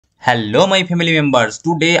Hello my family members,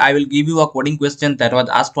 today I will give you a coding question that was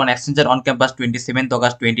asked on Accenture On Campus 27th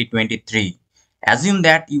August 2023. Assume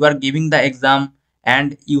that you are giving the exam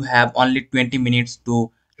and you have only 20 minutes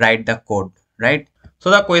to write the code, right?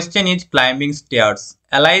 So the question is climbing stairs.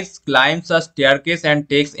 Alice climbs a staircase and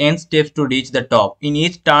takes n steps to reach the top. In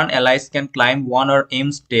each turn, Alice can climb 1 or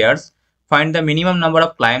m stairs. Find the minimum number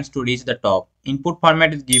of climbs to reach the top. Input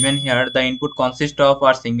format is given here. The input consists of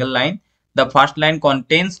a single line. The first line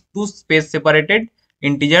contains two space separated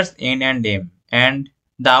integers n and m, and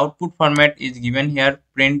the output format is given here.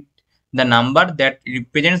 Print the number that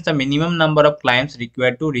represents the minimum number of climbs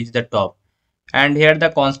required to reach the top, and here the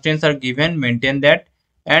constraints are given. Maintain that,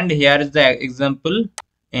 and here is the example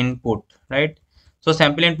input, right? So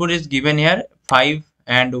sample input is given here, 5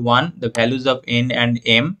 and 1, the values of n and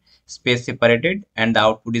m space separated, and the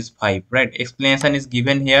output is 5, right? Explanation is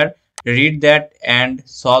given here. Read that and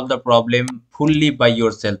solve the problem fully by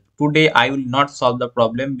yourself. Today I will not solve the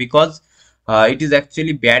problem because it is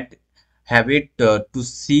actually bad habit to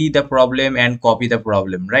see the problem and copy the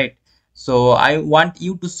problem, right? So I want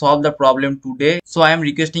you to solve the problem today, so I am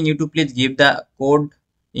requesting you to please give the code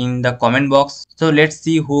in the comment box. So let's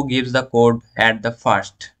see who gives the code at the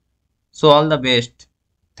first. So all the best.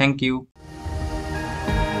 Thank you.